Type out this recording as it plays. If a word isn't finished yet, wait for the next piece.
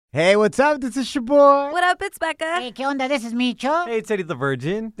Hey, what's up? This is your boy. What up? It's Becca. Hey, ¿qué onda? This is Micho. Hey, it's Eddie the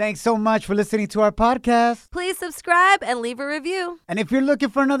Virgin. Thanks so much for listening to our podcast. Please subscribe and leave a review. And if you're looking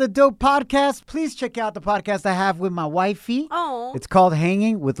for another dope podcast, please check out the podcast I have with my wifey. Oh. It's called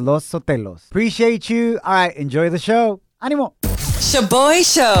Hanging with Los Sotelos. Appreciate you. All right, enjoy the show. Ánimo. Shaboy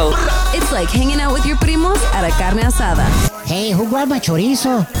Show. It's like hanging out with your primos at a carne asada. Hey, who grabbed my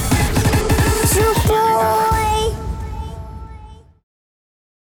chorizo?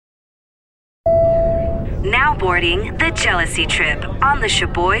 Now boarding the Jealousy Trip on the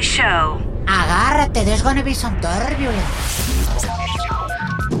Shaboy Show. Agárrate, there's gonna be some turbulence.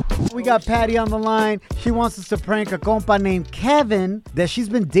 We got Patty on the line. She wants us to prank a compa named Kevin that she's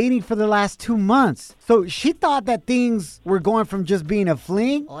been dating for the last 2 months. So she thought that things were going from just being a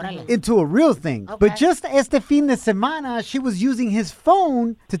fling Órale. into a real thing. Okay. But just este fin de semana, she was using his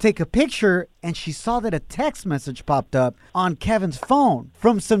phone to take a picture and she saw that a text message popped up on Kevin's phone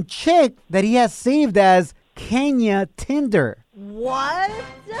from some chick that he has saved as Kenya Tinder. What?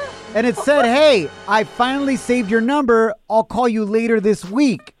 And it said, hey, I finally saved your number. I'll call you later this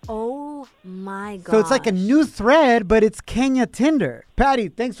week. Oh my god. So it's like a new thread, but it's Kenya Tinder. Patty,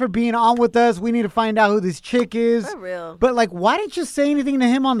 thanks for being on with us. We need to find out who this chick is. For real. But like, why didn't you say anything to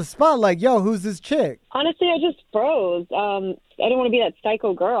him on the spot? Like, yo, who's this chick? Honestly, I just froze. I don't want to be that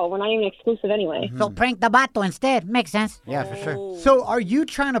psycho girl. We're not even exclusive anyway. So prank the vato instead. Makes sense. Yeah, for sure. So are you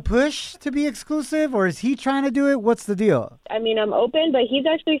trying to push to be exclusive or is he trying to do it? What's the deal? I mean, I'm open, but he's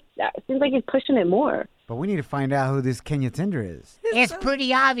actually seems like he's pushing it more. But we need to find out who this Kenya Tinder is. It's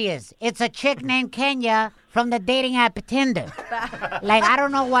pretty obvious. It's a chick named Kenya from the dating app Tinder. Like, I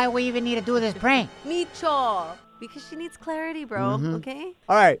don't know why we even need to do this prank. Micho. Because she needs clarity, bro. Okay?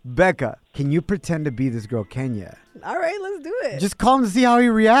 All right, Becca, can you pretend to be this girl Kenya? All right, let's do it. Just call him to see how he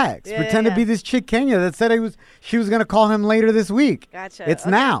reacts. Yeah, Pretend to yeah. be this chick Kenya that said she was going to call him later this week. Gotcha. It's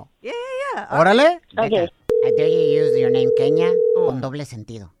Okay. now. Yeah. Órale. Okay. I dare you use your name Kenya con doble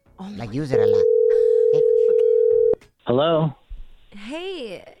sentido. Like, use it a lot. Hello.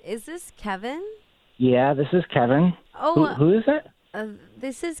 Hey, is this Kevin? Yeah, this is Kevin. Oh, Who is it?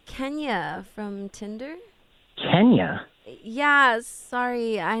 this is Kenya from Tinder. Kenya. Yeah,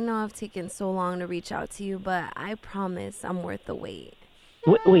 sorry. I know I've taken so long to reach out to you, but I promise I'm worth the wait.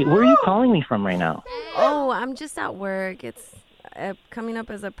 Wait, where are you calling me from right now? Oh, I'm just at work. It's coming up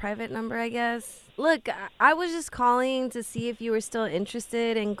as a private number, I guess. Look, I was just calling to see if you were still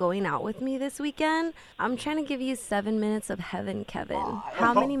interested in going out with me this weekend. I'm trying to give you 7 minutes of heaven, Kevin.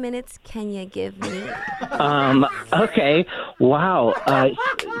 How many minutes can you give me? Okay. Wow.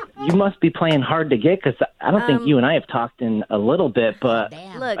 You must be playing hard to get because I don't think you and I have talked in a little bit, but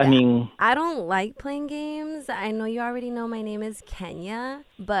Damn. Look, I mean, I don't like playing games. I know you already know my name is Kenya,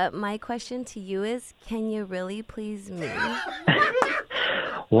 but my question to you is, can you really please me?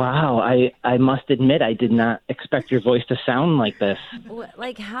 wow. I must admit I did not expect your voice to sound like this.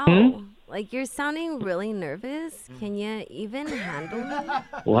 Like how? Like you're sounding really nervous. Can you even handle me?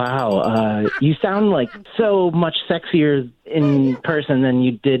 Wow. You sound like so much sexier in person than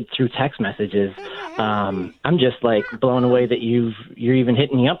you did through text messages. I'm just like blown away that you're even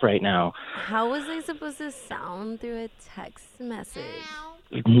hitting me up right now. How was I supposed to sound through a text message?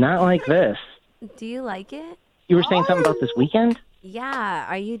 Not like this. Do you like it? You were saying something about this weekend? Yeah.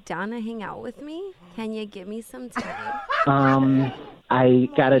 Are you down to hang out with me? Can you give me some time? I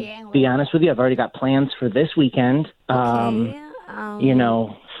gotta be honest with you. I've already got plans for this weekend. Okay.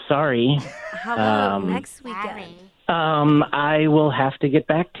 Sorry. How about next weekend? I will have to get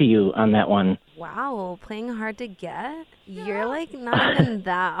back to you on that one. Wow, playing hard to get? You're like not even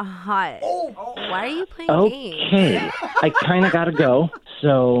that hot. Why are you playing games? Okay. I kind of gotta go.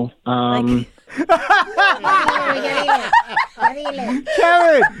 So, Kevin,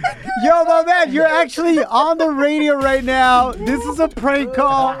 yo, my man, you're actually on the radio right now. This is a prank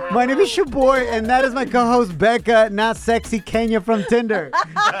call. My name is your boy, and that is my co-host, Becca, not sexy Kenya from Tinder.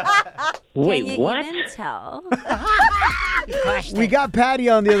 wait, Can you what? even tell? We got Patty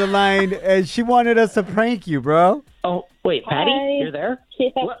on the other line, and she wanted us to prank you, bro. Oh, wait, Patty, Hi. you're there? Yeah.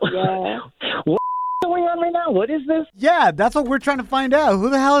 Yeah. What's going on right now? What is this? Yeah, that's what we're trying to find out. Who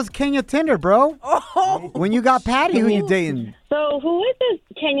the hell is Kenya Tinder, bro? When you got Patty, who you dating? So who is this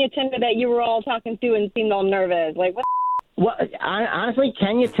Kenya Tinder that you were all talking to and seemed all nervous? Like, what? Well, honestly,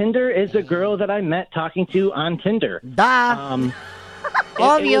 Kenya Tinder is a girl that I met talking to on Tinder. Duh. It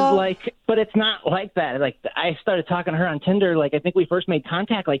was like, but it's not like that. Like, I started talking to her on Tinder. Like, I think we first made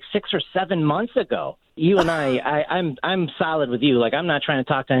contact like 6 or 7 months ago. You and I'm solid with you. Like, I'm not trying to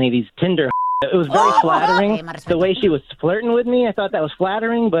talk to any of these Tinder. It was very flattering. The way she was flirting with me, I thought that was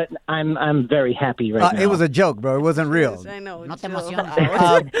flattering. But I'm very happy right now. It was a joke, bro. It wasn't real. I know. No te chill.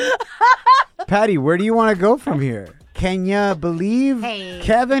 emociones. Patty, where do you want to go from here? Can you believe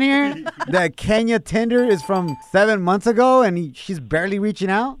Kevin here? That Kenya Tinder is from 7 months ago and she's barely reaching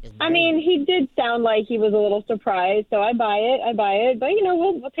out? I mean, he did sound like he was a little surprised, so I buy it. But,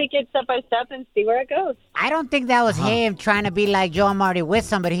 we'll take it step by step and see where it goes. I don't think that was him trying to be like, Joe, I'm already with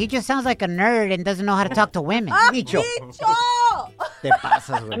somebody. He just sounds like a nerd and doesn't know how to talk to women. Micho. Te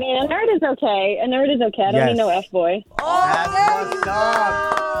pasas, güey. I mean, a nerd is okay. I don't need no F-boy. That's what's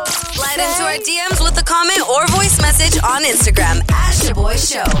up. Slide into our DMs with a comment or voice message on Instagram at Shaboy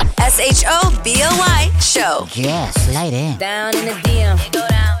Show. SHOBOY Show. Yeah, slide in. Down in the DM.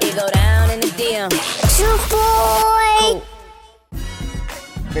 You go down in the DM. Shaboy!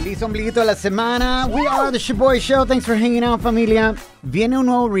 Feliz ombliguito de la semana. We are the Shaboy Show. Thanks for hanging out, familia. Viene un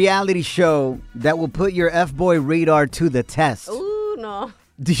nuevo reality show that will put your F-boy radar to the test. Ooh, no.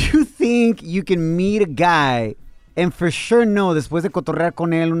 Do you think you can meet a guy and for sure know, después de cotorrear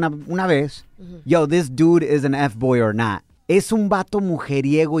con él una vez, yo, this dude is an F-boy or not? Es un vato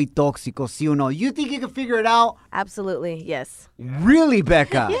mujeriego y tóxico, ¿sí o no? You think you can figure it out? Absolutely, yes. Really,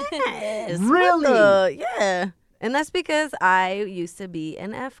 Becca? Yes. Really? Yeah. And that's because I used to be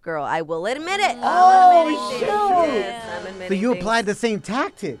an F girl. I will admit it. Oh, shoot. Yes, I'm admitting So you things. applied the same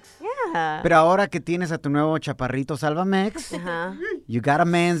tactics. Yeah. Pero ahora que tienes a tu nuevo chaparrito Salvamex, you got a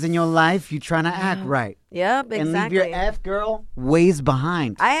man's in your life, you trying to act right. Yep, exactly. And leave your F girl ways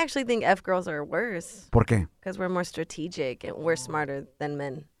behind. I actually think F girls are worse. ¿Por qué? Because we're more strategic and we're smarter than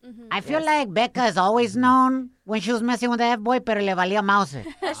men. I feel like Becca has always known when she was messing with the F-boy, pero le valía mouse.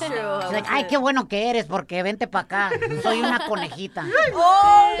 That's true. She's like, ay, qué bueno que eres, porque vente pa' acá. Soy una conejita.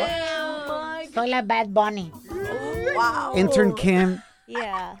 Soy la Bad Bunny. Wow. Intern Kim,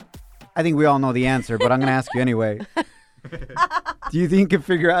 Yeah. I think we all know the answer, but I'm going to ask you anyway. Do you think you can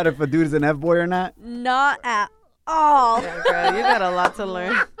figure out if a dude is an F-boy or not? Not at all. Yeah, girl, you got a lot to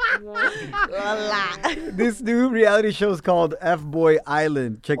learn. A lot. This new reality show is called F-Boy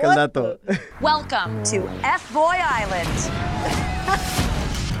Island. Check el dato. Welcome to F-Boy Island.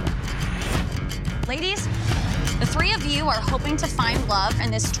 Ladies, the three of you are hoping to find love in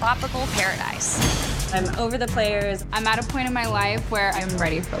this tropical paradise. I'm over the players. I'm at a point in my life where I'm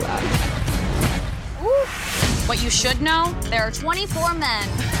ready for love. What you should know, there are 24 men.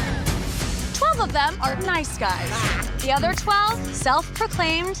 12 of them are nice guys. The other 12,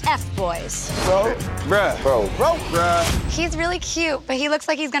 self-proclaimed F-boys. Bruh. He's really cute, but he looks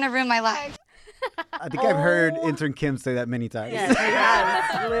like he's gonna ruin my life. I think I've heard Intern Kim say that many times. Yes, he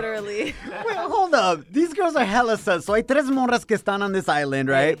has, literally. Wait, hold up. These girls are hella sus. So hay tres morras que están on this island,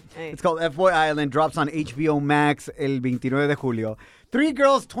 right? Hey. It's called F-Boy Island. Drops on HBO Max el 29 de julio. 3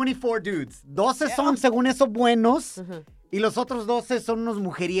 girls, 24 dudes. 12 son, según eso, buenos. Y los otros 12 son unos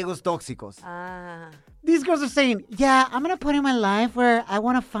mujeriegos tóxicos. These girls are saying, yeah, I'm going to put in my life where I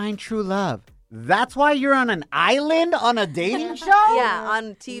want to find true love. That's why you're on an island on a dating show? Yeah,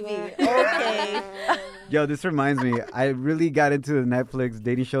 on TV. Okay. Yo, this reminds me. I really got into the Netflix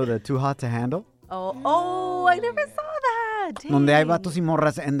dating show, the Too Hot to Handle. Oh, I never saw that. Dang. Donde hay vatos y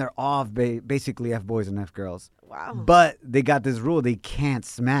morras and they're all basically F-boys and F-girls. Wow. But they got this rule. They can't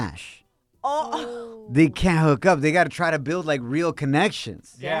smash. Oh. They can't hook up. They got to try to build like real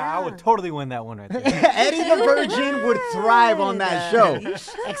connections. Yeah, I would totally win that one right there. Eddie the Virgin would thrive on that show.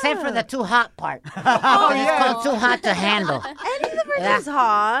 Except for the too hot part. Oh, It's called too hot to handle. Eddie the Virgin's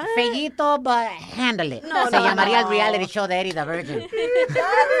hot. Feillito, but handle it. No, Se no, llamaría no. el reality show de Eddie the Virgin.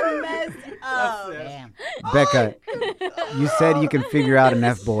 Damn. Becca, you said you can figure out an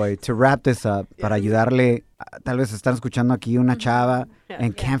F-boy. To wrap this up, para ayudarle, tal vez están escuchando aquí una chava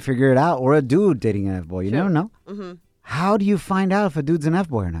and can't figure it out, or a dude dating an F-boy. You never know. How do you find out if a dude's an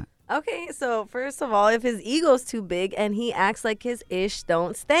F-boy or not? Okay, so first of all, if his ego's too big and he acts like his ish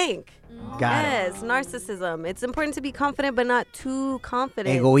don't stink. Got it. Yes, narcissism. It's important to be confident, but not too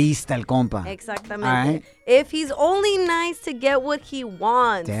confident. Egoísta el compa. Exactamente. All right. If he's only nice to get what he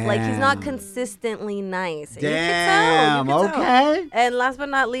wants, like he's not Damn. consistently nice. And Damn, you can tell. okay. And last but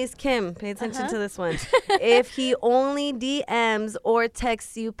not least, Kim, pay attention to this one. If he only DMs or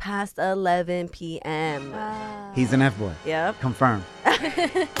texts you past 11 p.m. He's an F-boy. Yep. Confirmed.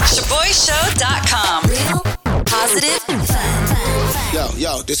 ShaboyShow.com. Real, positive, fun.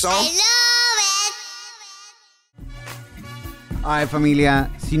 Yo, this song? All right, familia.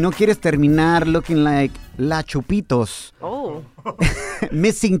 Si no quieres terminar looking like La Chupitos, Oh.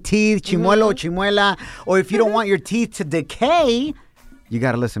 missing teeth, chimuelo o chimuela, or if you don't want your teeth to decay, you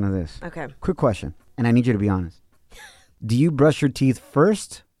got to listen to this. Okay. Quick question, and I need you to be honest. Do you brush your teeth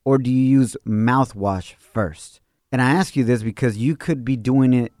first, or do you use mouthwash first? And I ask you this because you could be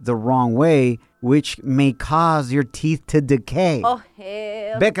doing it the wrong way, which may cause your teeth to decay. Oh,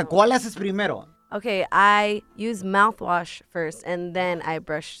 hell Becca, no. ¿cuál haces primero? Okay, I use mouthwash first, and then I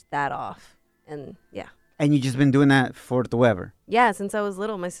brush that off. And yeah. And you just been doing that forever? Yeah, since I was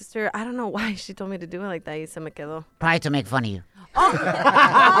little. My sister, I don't know why she told me to do it like that. Y se me quedó. Probably to make fun of you. Oh,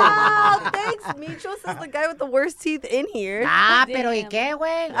 thanks. Michos is the guy with the worst teeth in here. Pero ¿y qué,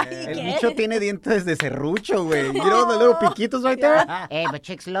 güey? El Micho tiene dientes de serrucho, güey. You know the little piquitos right there? Hey, but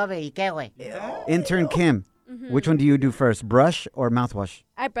chicks love it. ¿Y qué, güey? Intern Kim, which one do you do first, brush or mouthwash?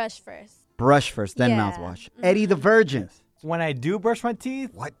 I brush first. Brush first, then mouthwash. Eddie the Virgin. When I do brush my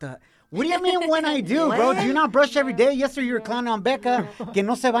teeth. What do you mean when I do, bro? Do you not brush every day? Yesterday you were clowning on Becca, que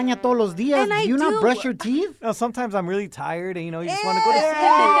no se baña todos los días. And do you not brush your teeth? No, sometimes I'm really tired and, you just want to go to sleep.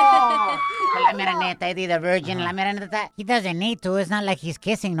 La mera neta, Eddie the Virgin. La mera neta. He doesn't need to. It's not like he's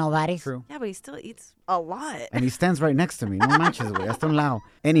kissing nobody. True. Yeah, but he still eats a lot. And he stands right next to me. No manches, güey. Hasta un lado.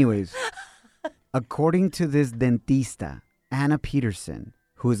 Anyways, according to this dentista, Anna Peterson,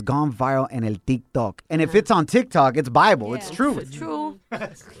 who has gone viral in el TikTok. And if it's on TikTok, it's Bible. It's true. It's true.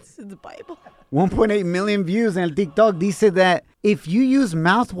 It's the Bible. 1.8 million views in el TikTok. Dice that if you use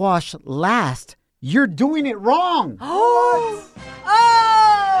mouthwash last, you're doing it wrong. Oh!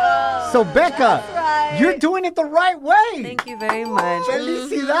 So, Becca, you're doing it the right way. Thank you very much.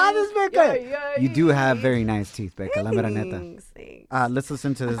 Felicidades, Becca. You do have very nice teeth, Becca. La mera neta. Thanks. Let's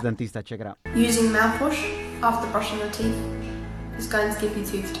listen to this dentista. Check it out. Using mouthwash after brushing your teeth is going to give you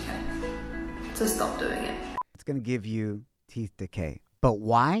tooth decay. So stop doing it. It's going to give you teeth decay. But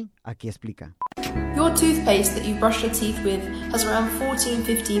why? Aquí explica. Your toothpaste that you brush your teeth with has around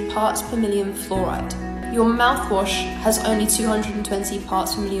 1450 parts per million fluoride. Your mouthwash has only 220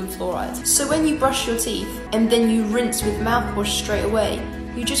 parts per million fluoride. So when you brush your teeth and then you rinse with mouthwash straight away,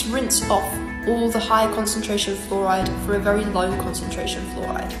 you just rinse off all the high concentration fluoride for a very low concentration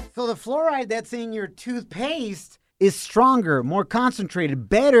fluoride. So the fluoride that's in your toothpaste is stronger, more concentrated,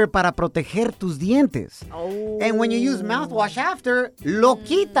 better para proteger tus dientes. Oh. And when you use mouthwash after, lo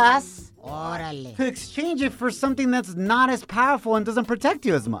quitas Órale. to exchange it for something that's not as powerful and doesn't protect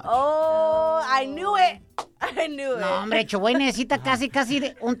you as much. Oh, I knew it. I knew it. No, hombre, Chuboy necesita casi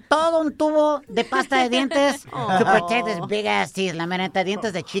todo un tubo de pasta de dientes to protect his big ass teeth. La neta,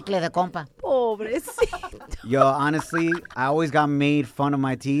 dientes de chicle de compa. Pobrecito. Yo, honestly, I always got made fun of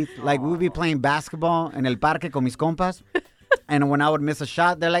my teeth. Like, we would be playing basketball en el parque con mis compas. And when I would miss a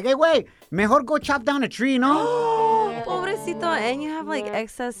shot, they're like, hey, wait, mejor go chop down a tree, no? Pobrecito. And you have like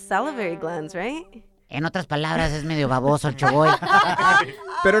excess salivary glands, right? En otras palabras, es medio baboso el Chuboy.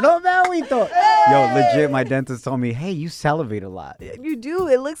 Pero no me agüito. Yo, legit, my dentist told me, hey, you salivate a lot. You do.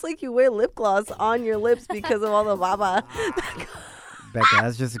 It looks like you wear lip gloss on your lips because of all the baba. Becca,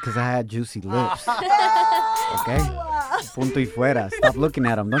 that's just because I had juicy lips. Okay? Punto y fuera. Stop looking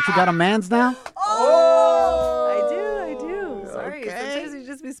at them. Don't you got a man's now? I do. Sorry. Sometimes you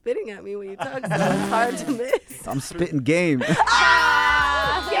just be spitting at me when you talk, so it's hard to miss. I'm spitting game.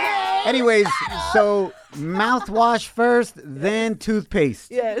 Anyways, so mouthwash first, then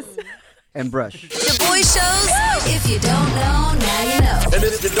toothpaste. Yes. And brush. Shaboy Shows. If you don't know, now you know. And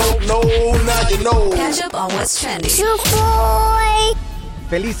if you don't know, now you know. Catch up on what's trending. Chuboy.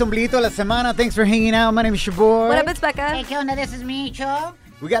 Feliz ombliguito de la semana. Thanks for hanging out. My name is Shaboy. What up, it's Becca? Hey, ¿qué onda? This is Micho.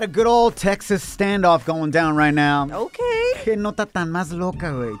 We got a good old Texas standoff going down right now. Okay. Que nota tan más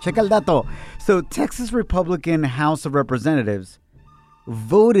loca, güey. Checa el dato. So, Texas Republican House of Representatives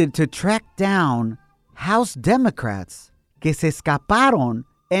voted to track down House Democrats que se escaparon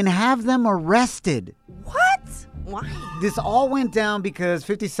and have them arrested. What? Why? This all went down because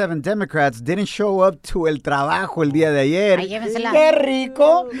 57 Democrats didn't show up to el trabajo el día de ayer. Ay, llévensela. ¡Qué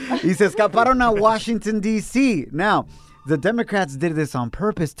rico! Y se escaparon a Washington, D.C. Now, the Democrats did this on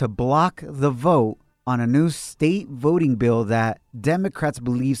purpose to block the vote on a new state voting bill that Democrats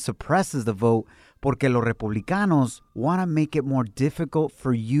believe suppresses the vote porque los republicanos want to make it more difficult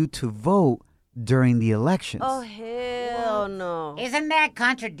for you to vote during the elections. Oh, hell no. Isn't that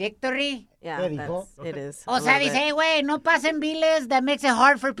contradictory? Yeah, it is. O sea, dice, hey, güey, no pasen biles that makes it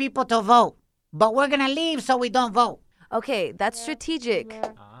hard for people to vote. But we're going to leave so we don't vote. Okay, that's strategic.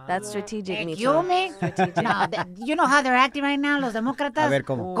 That's strategic, Micho. You me? No, you know how they're acting right now, los demócratas? A ver,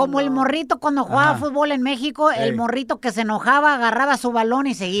 ¿cómo? Como el morrito cuando jugaba fútbol en México, el morrito que se enojaba, agarraba su balón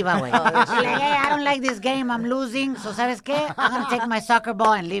y se iba, güey. Like, hey, I don't like this game, I'm losing. So, ¿sabes qué? I'm going to take my soccer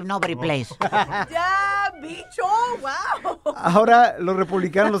ball and leave nobody plays. Yeah, Micho, wow. Ahora los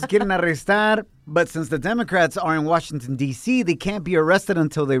republicanos los quieren arrestar But since the Democrats are in Washington, D.C., they can't be arrested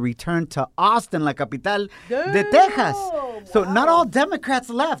until they return to Austin, la capital de Texas. So not all Democrats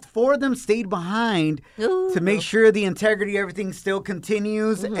left. 4 of them stayed behind to make sure the integrity, everything still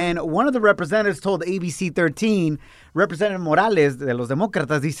continues. And one of the representatives told ABC 13, Representative Morales de los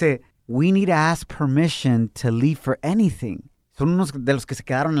Demócratas, dice, we need to ask permission to leave for anything. Son unos de los que se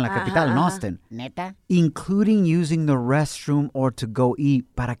quedaron en la capital, en Austin. ¿Neta? Including using the restroom or to go eat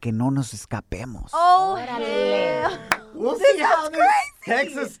para que no nos escapemos. Oh, hell. We'll see how this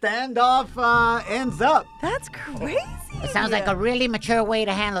Texas standoff ends up. That's crazy. It sounds like a really mature way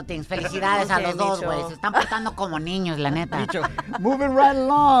to handle things. Felicidades a los dos, güey. Se están portando como niños, la neta. Moving right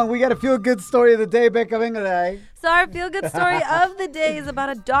along, we got a feel-good story of the day. Becca, venga de ahí. So our feel-good story of the day is about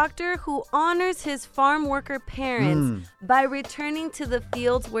a doctor who honors his farm worker parents by returning to the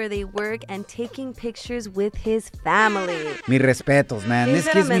fields where they work and taking pictures with his family. Mis respetos, man.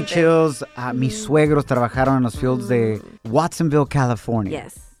 This gives me chills. Mis suegros trabajaron en los fields de Watsonville, California.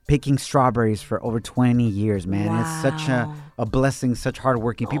 Yes. Picking strawberries for over 20 years, man. Wow. It's such a blessing, such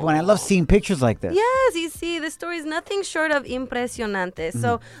hardworking people. And I love seeing pictures like this. Yes, you see, this story is nothing short of impresionante.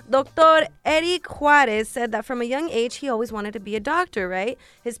 So, Dr. Eric Juarez said that from a young age, he always wanted to be a doctor, right?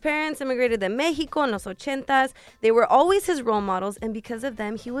 His parents immigrated to Mexico in los 80s. They were always his role models, and because of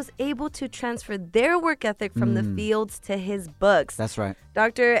them, he was able to transfer their work ethic from the fields to his books. That's right.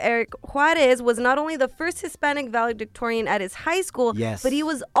 Dr. Eric Juarez was not only the first Hispanic valedictorian at his high school, but he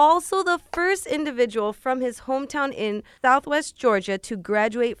was also the first individual from his hometown in Southwest Georgia to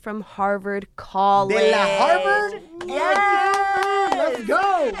graduate from Harvard College. De la Harvard? Yes! Let's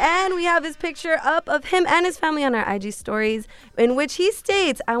go! And we have his picture up of him and his family on our IG stories, in which he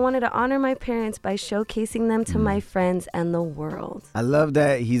states, I wanted to honor my parents by showcasing them to my friends and the world. I love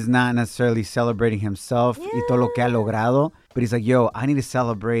that he's not necessarily celebrating himself y todo lo que ha logrado, but he's like, yo, I need to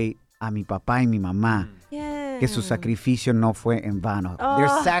celebrate a mi papá y mi mamá. Que su sacrificio no fue en vano. Their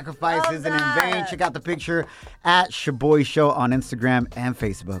sacrifice isn't in vain. Check out the picture at Shaboy Show on Instagram and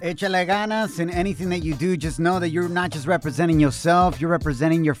Facebook. Échale ganas in anything that you do. Just know that you're not just representing yourself, you're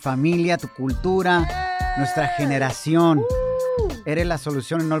representing your familia, tu cultura, nuestra generación. Eres la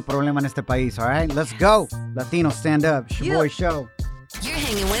solución y no el problema en este país, all right? Let's go. Latinos, stand up. Shaboy Show. You're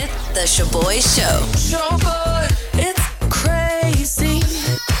hanging with The Shaboy Show. Shaboy, it's crazy.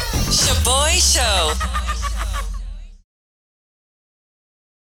 Shaboy Show.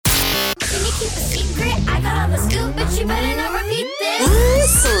 Keep a secret. I got all the scoop, but you better not repeat this. Ooh,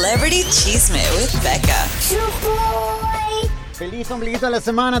 Celebrity Cheesemate with Becca. Shaboy. Feliz ombliguito de la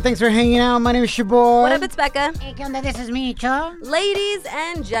semana. Thanks for hanging out. My name is Shaboy. What up, it's Becca. Hey, ¿qué onda? This is me, Cho. Ladies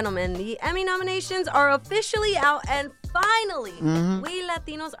and gentlemen, the Emmy nominations are officially out, and finally, we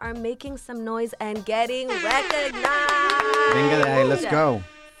Latinos are making some noise and getting recognized. Venga de ahí, let's go.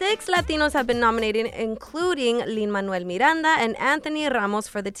 6 Latinos have been nominated, including Lin-Manuel Miranda and Anthony Ramos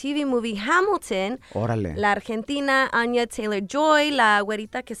for the TV movie Hamilton. Órale. La Argentina, Anya Taylor-Joy, la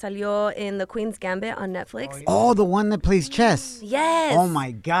güerita que salió in The Queen's Gambit on Netflix. Oh, the one that plays chess. Yes. Oh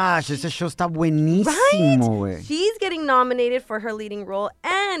my gosh, ese show está buenísimo, güey. She's getting nominated for her leading role,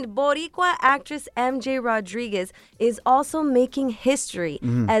 and Boricua actress MJ Rodriguez is also making history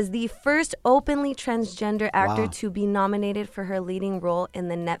as the first openly transgender actor to be nominated for her leading role in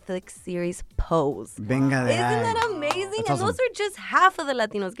the Netflix series Pose. Venga de Isn't ahí. that amazing? That's and awesome. those are just half of the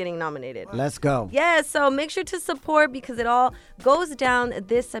Latinos getting nominated. Let's go. Yeah, so make sure to support because it all goes down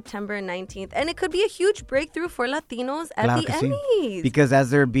this September 19th. And it could be a huge breakthrough for Latinos at Claro the que sí. Emmys. Because as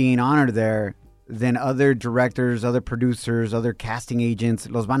they're being honored there, then other directors, other producers, other casting agents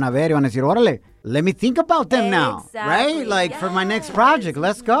los van a ver y van a decir, órale, let me think about them now, right? Like for my next project,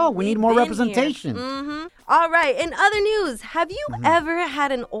 let's go. We need more representation. All right, in other news, have you ever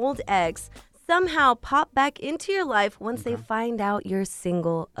had an old ex somehow pop back into your life once they find out you're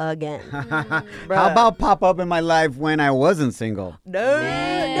single again? How about pop up in my life when I wasn't single? No.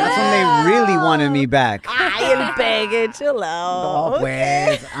 That's when they really wanted me back. Ay, el pegue, chill out. No,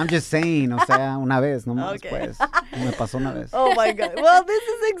 pues, I'm just saying, o sea, una vez, nomás, pues. Me pasó una vez. Oh, my God. Well, this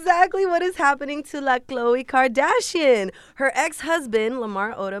is exactly what is happening to La Khloe Kardashian. Her ex-husband,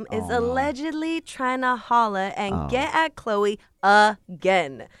 Lamar Odom, is allegedly trying to holla and get at Khloe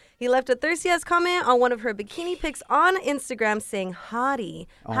again. He left a thirsty-ass comment on one of her bikini pics on Instagram saying, hottie.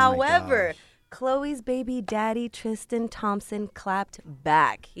 However, Khloe's baby daddy, Tristan Thompson, clapped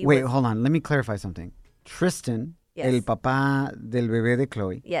back. Wait, hold on. Let me clarify something. Tristan, el papá del bebé de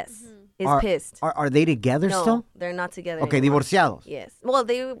Khloe. Yes. Is are, pissed. Are they together No, still? they're not together Okay, anymore. divorciados. Yes. Well,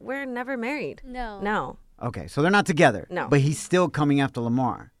 they were never married. No. Okay, so they're not together. No. But he's still coming after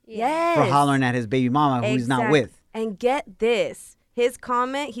Lamar. Yes. For hollering at his baby mama who he's not with. And get this. His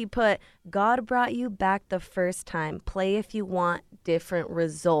comment, he put, God brought you back the first time. Play if you want different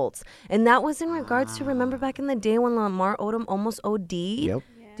results. And that was in regards to, remember back in the day when Lamar Odom almost OD'd? Yep.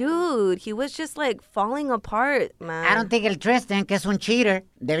 Dude, he was just like falling apart, man. I don't think el Tristan, que es un cheater,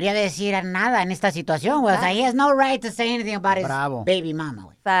 debería decir nada en esta situación, güey. O sea, he has no right to say anything about his baby mama,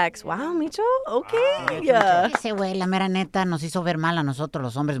 güey. Facts. Wow, Micho. Okay. Ese güey, la mera neta, nos hizo ver mal a nosotros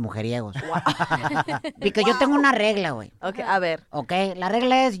los hombres mujeriegos. Porque yo tengo una regla, güey. Okay, a ver. Okay, la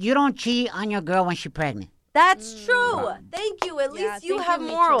regla es, you don't cheat on your girl when she's pregnant. That's true. Thank you. At least you have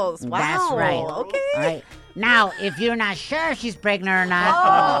morals. Wow. That's right. Okay. All right. Now, if you're not sure if she's pregnant or not,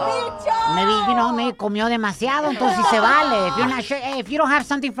 maybe comió demasiado, entonces sí se vale. If you're not sure, if you don't have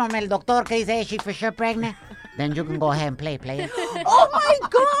something from el doctor que dice, hey, she's for sure pregnant, then you can go ahead and play it. Oh my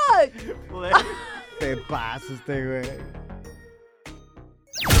God! Te pasa este güey.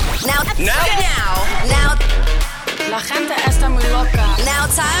 Now. La gente está muy loca. Now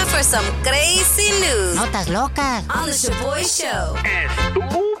time for some crazy news. Notas locas. On the Shaboy Show.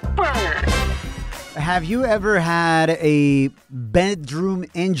 Have you ever had a bedroom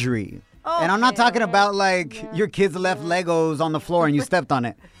injury? And I'm not talking about like your kids left Legos on the floor and you stepped on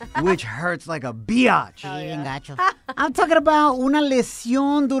it, which hurts like a biatch. I'm talking about una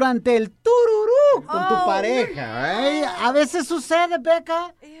lesión durante el tururú con tu pareja, right? A veces sucede,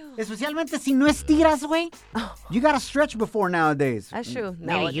 Becca. Especialmente si no estiras, güey. You gotta stretch before nowadays. That's true.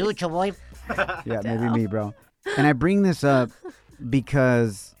 Maybe you, boy. Yeah, maybe me, bro. And I bring this up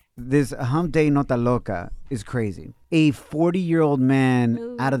because this hump day nota loca is crazy. A 40-year-old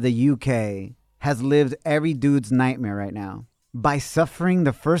man out of the UK has lived every dude's nightmare right now by suffering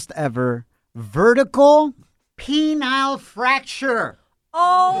the first ever vertical penile fracture.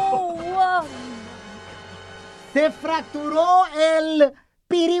 Oh, Se fracturó el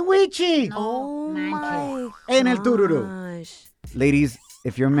piriwichi. Oh, my En el tururú. Ladies,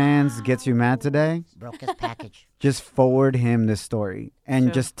 if your man's gets you mad today, broke his package. Just forward him this story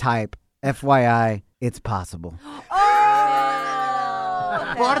and just type, FYI, it's possible.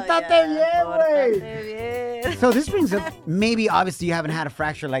 Pórtate bien, güey. So this brings up, maybe obviously you haven't had a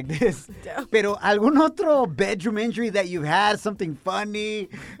fracture like this, pero algún otro bedroom injury that you've had, something funny,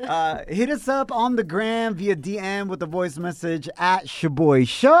 hit us up on the gram via DM with a voice message at Shaboy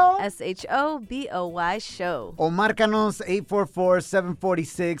Show. SHOBOY Show. O márcanos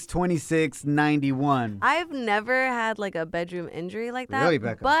 844-746-2691. I've never had like a bedroom injury like that. Really,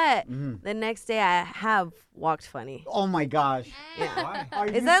 Becca? But the next day I have walked funny. Oh my gosh. Yeah.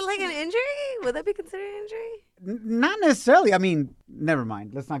 Is that like an injury? Would that be considered an injury? Not necessarily. I mean, never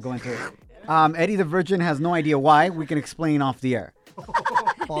mind. Let's not go into it. Eddie the Virgin has no idea why. We can explain off the air.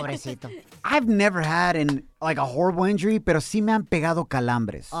 Pobrecito. I've never had a horrible injury, pero sí me han pegado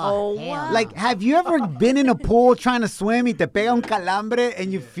calambres. Oh, wow. Like, have you ever been in a pool trying to swim y te pega un calambre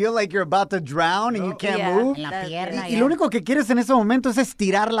and you feel like you're about to drown and you can't move? En la pierna, Y lo único que quieres en ese momento es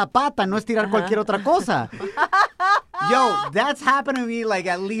estirar la pata, no estirar cualquier otra cosa. Yo, that's happened to me like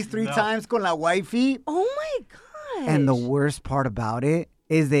at least 3 times con la wifey. Oh my God. And the worst part about it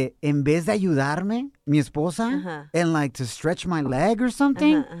is that en vez de ayudarme, mi esposa, and like to stretch my leg or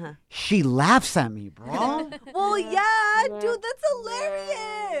something, she laughs at me, bro. Well, yeah, dude, that's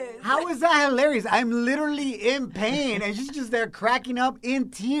hilarious. How is that hilarious? I'm literally in pain and she's just there cracking up in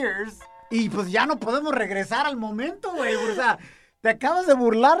tears. Y pues ya no podemos regresar al momento, güey. O sea, te acabas de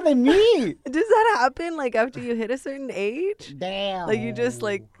burlar de mí. Does that happen like after you hit a certain age? Damn. Like you just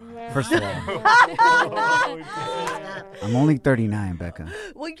like... First of all, I'm only 39, Becca.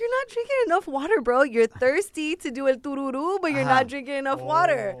 Well, you're not drinking enough water, bro. You're thirsty to do el tururú, but you're not drinking enough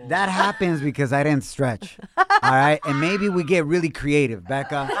water. That happens because I didn't stretch. All right? And maybe we get really creative,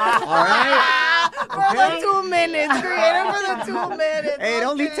 Becca. All right? For the 2 minutes. Creative for the 2 minutes. Hey, it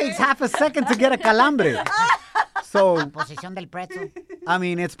only takes half a second to get a calambre. So, Posición del pretzel. I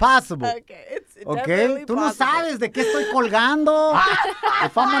mean, it's possible. Okay, it's Okay? definitely Tú no possible. sabes de qué estoy colgando.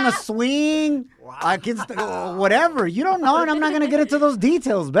 If I'm on a swing, whatever. You don't know, and I'm not going to get into those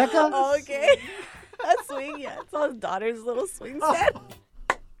details, Becca. Okay. A swing, yeah. It's all his daughter's little swing set.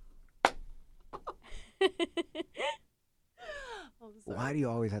 Why do you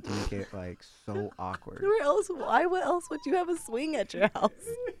always have to make it, like, so awkward? Where else? Why? What else would you have a swing at your house?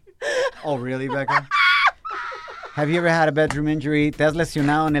 Oh, really, Becca? Have you ever had a bedroom injury? ¿Te has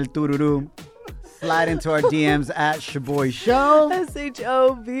lesionado en el tururú? Slide into our DMs at Shaboy Show.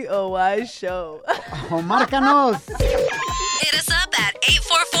 SHOBOY Show. O márcanos. Hit us up at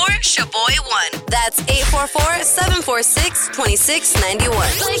 844-SHABOY1. That's 844-746-2691.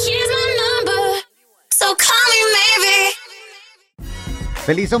 But here's my number, so call me maybe.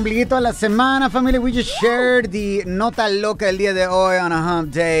 Feliz ombliguito a la semana, family. We just shared the Nota Loca el día de hoy on a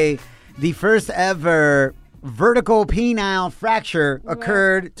hump day. The first ever vertical penile fracture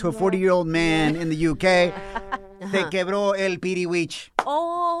occurred to a 40-year-old man in the UK. Se quebró el piriwich.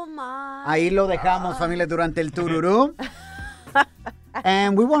 Oh, my. Ahí lo dejamos, familia, durante el tururú.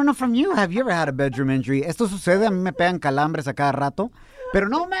 And we want to know from you, have you ever had a bedroom injury? Esto sucede, a mí me pegan calambres a cada rato. Pero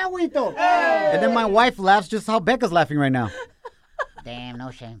no me agüito. And then my wife laughs just how Becca's laughing right now. Damn, no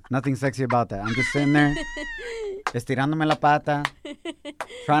shame. Nothing sexy about that. I'm just sitting there, estirándome la pata,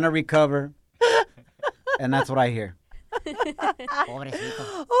 trying to recover. And that's what I hear.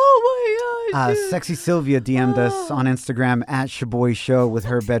 Pobrecito. Oh, my gosh. Sexy Sylvia DM'd us on Instagram at Shaboy Show with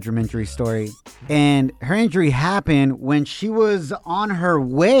her bedroom injury story. And her injury happened when she was on her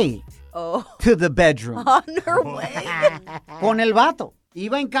way to the bedroom. On her way. Con el vato.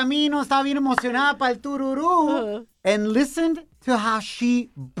 Iba en camino, estaba bien emocionada para el tururú. And listened to how she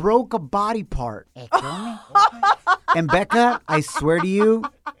broke a body part. And Becca, I swear to you,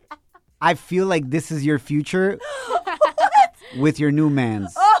 I feel like this is your future with your new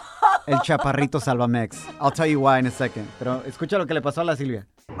man's. El Chaparrito Salvamex. I'll tell you why in a second. Pero escucha lo que le pasó a la Silvia.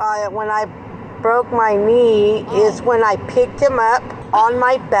 When I broke my knee is when I picked him up on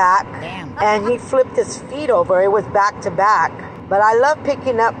my back. And he flipped his feet over. It was back to back. But I love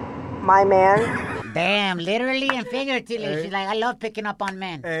picking up my man. Damn, literally and figuratively. She's like, I love picking up on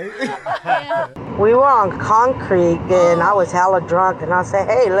men. We were on concrete and I was hella drunk and I said,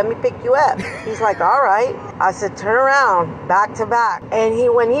 hey, let me pick you up. He's like, all right. I said, turn around, back to back. And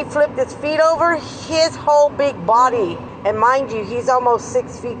when he flipped his feet over, his whole big body, and mind you, he's almost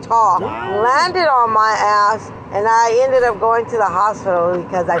 6 feet tall, landed on my ass. And I ended up going to the hospital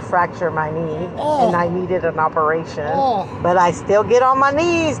because I fractured my knee and I needed an operation. But I still get on my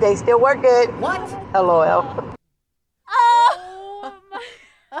knees. They still work it. What? LOL.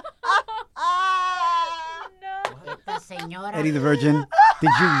 Eddie the Virgin,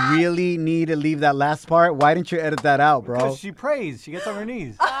 did you really need to leave that last part? Why didn't you edit that out, bro? Because she prays. She gets on her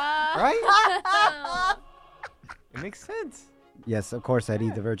knees. Right? It makes sense. Yes, of course, Eddie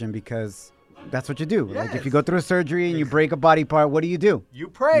the Virgin, because that's what you do. Yes. Like if you go through a surgery and you break a body part, what do? You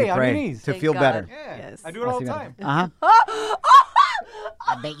pray on your knees. To feel better. Yeah, yes. I do it all the time. I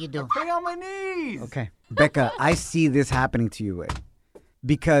bet you do. I pray on my knees. Okay. Becca, I see this happening to you,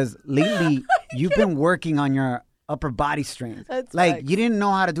 because lately you've been working on your upper body strength. That's like facts. You didn't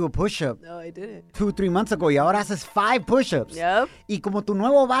know how to do a push-up. No, I didn't. 2-3 months ago y ahora haces 5 push-ups. Yep. Y como tu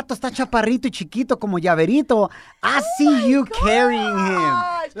nuevo vato está chaparrito y chiquito como llaverito, I see you carrying him.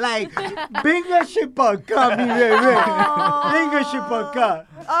 Like, venga pa' acá, mi bebé. Venga pa' acá.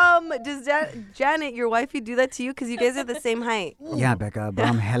 Does Janet, your wifey, do that to you? Because you guys are the same height. Yeah, Becca, but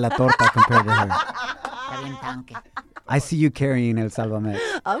I'm hella torta compared to her. I see you carrying El Salvamex.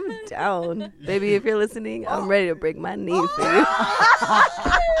 I'm down. Baby, if you're listening, I'm ready to break my knee for you.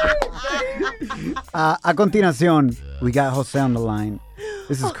 A continuación, we got Jose on the line.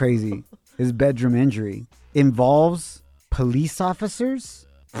 This is crazy. His bedroom injury involves police officers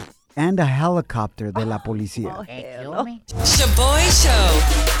and a helicopter de la policía. Shaboy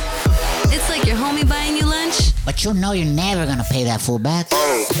Show. It's like your homie buying you lunch. But you know you're never gonna pay that fool back.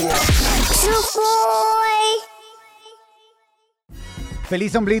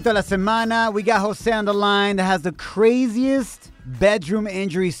 Feliz ombliguito de la semana. We got Jose on the line that has the craziest bedroom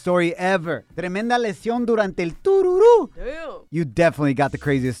injury story ever. Tremenda lesión durante el tururú. Damn. You definitely got the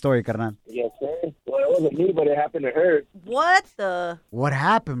craziest story, carnal. Yes, sir. Well, it wasn't me, but it happened to her. What the? What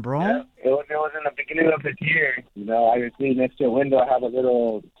happened, bro? Yeah, it was in the beginning of this year. You know, I was sitting next to a window. I have a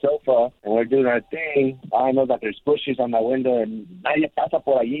little sofa, and we're doing our thing. I know that there's bushes on my window, and nadie pasa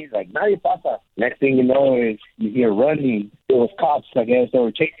por allí. Like, nadie pasa. Next thing you know is you hear running. It was cops, I guess. They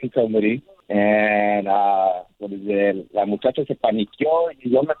were chasing somebody. And, la muchacha se paniqueó, y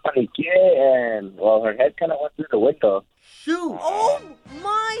yo me paniqué, and, well, her head kind of went through the window. Shoot! Oh,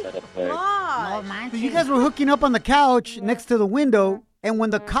 my God. So you guys were hooking up on the couch next to the window, and when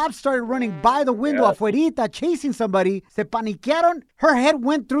the cops started running by the window, afuerita, chasing somebody, se paniquearon, her head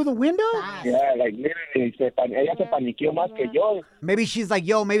went through the window? Yeah, like, literally, ella se paniqueó más que yo. Maybe she's like,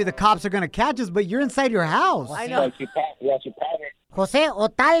 yo, maybe the cops are going to catch us, but you're inside your house. I know. She panicked. José, o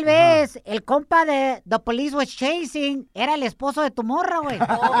tal vez el compa de The Police Was Chasing era el esposo de tu morra, güey.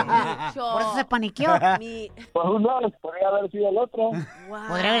 Por eso se paniqueó. Pues who knows? Podría haber sido el otro. Wow.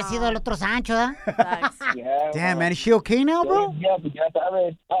 Podría haber sido el otro Sancho, ¿da? Yeah, damn, man, is she okay now, bro? Yeah, but ya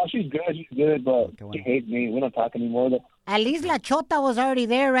sabes. Oh, she's good, but she hates me. We don't talk anymore. At least La Chota was already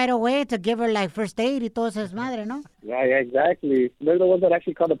there right away to give her like first aid y todo ese desmadre, ¿no? Yeah, exactly. They're the ones that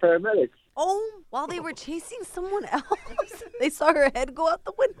actually called the paramedics. Oh, while they were chasing someone else, they saw her head go out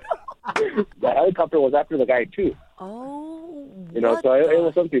the window. The helicopter was after the guy too. Oh, you know, so it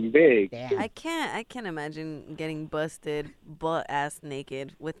was something big. Damn. I can't imagine getting busted butt ass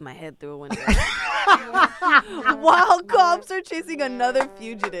naked with my head through a window. While cops are chasing another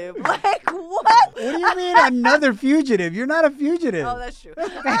fugitive. Like, what? What do you mean another fugitive? You're not a fugitive. Oh, that's true.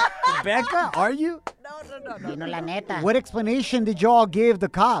 Becca, are you? No. Dino la neta. What explanation did y'all give the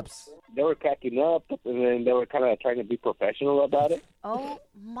cops? They were cracking up, and then they were kind of trying to be professional about it. Oh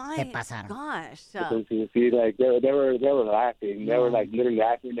my gosh! Because you see, like they were laughing. They were like literally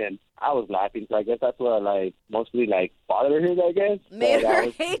laughing, and I was laughing. So I guess that's what like mostly like bothered her. I guess made her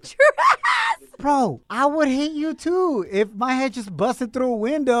hate your ass. Bro, I would hate you too if my head just busted through a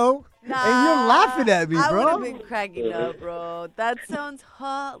window. And you're laughing at me, bro. I would have been cracking up, bro. That sounds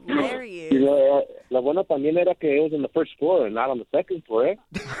hilarious. You know, la buena también era que it was on the first floor and not on the second floor, eh?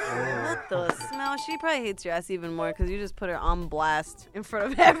 What the smell? She probably hates your ass even more because you just put her on blast in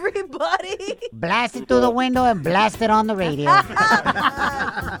front of everybody. Blast it through the window and blast it on the radio.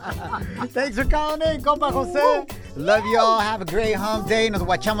 Thanks for calling in, compa Jose. Love y'all. Have a great hump day. Nos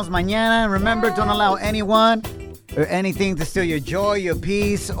guachamos mañana. And remember, don't allow anyone or anything to steal your joy, your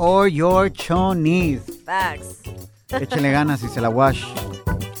peace, or your chonies. Facts. Échale ganas y se la wash.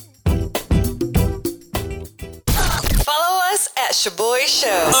 Follow us at Shaboy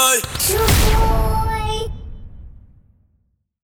Show.